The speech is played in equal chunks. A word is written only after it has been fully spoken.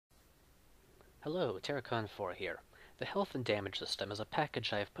Hello, Terracon4 here. The Health and Damage System is a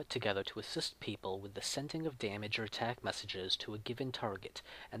package I have put together to assist people with the sending of damage or attack messages to a given target,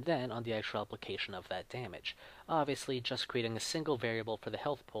 and then on the actual application of that damage. Obviously, just creating a single variable for the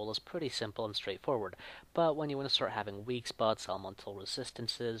health pool is pretty simple and straightforward, but when you want to start having weak spots, elemental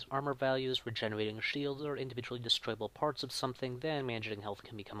resistances, armor values, regenerating shields, or individually destroyable parts of something, then managing health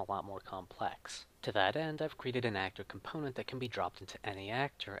can become a lot more complex. To that end, I've created an actor component that can be dropped into any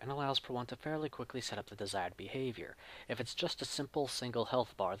actor and allows for one to fairly quickly set up the desired behavior. If it's just a simple single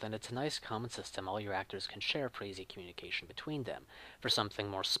health bar, then it's a nice common system all your actors can share for easy communication between them. For something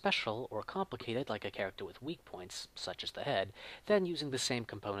more special or complicated, like a character with weak points, such as the head, then using the same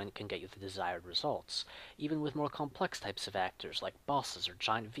component can get you the desired results. Even with more complex types of actors, like bosses or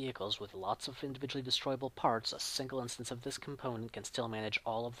giant vehicles with lots of individually destroyable parts, a single instance of this component can still manage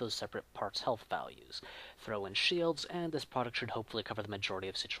all of those separate parts' health values. Throw in shields, and this product should hopefully cover the majority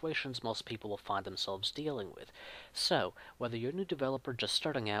of situations most people will find themselves dealing with. So, whether you're a new developer just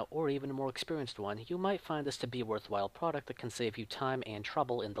starting out, or even a more experienced one, you might find this to be a worthwhile product that can save you time and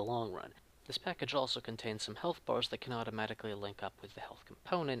trouble in the long run. This package also contains some health bars that can automatically link up with the health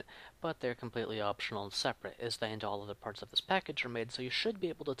component, but they're completely optional and separate, as they and all other parts of this package are made so you should be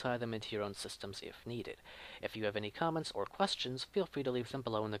able to tie them into your own systems if needed. If you have any comments or questions, feel free to leave them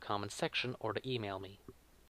below in the comments section or to email me.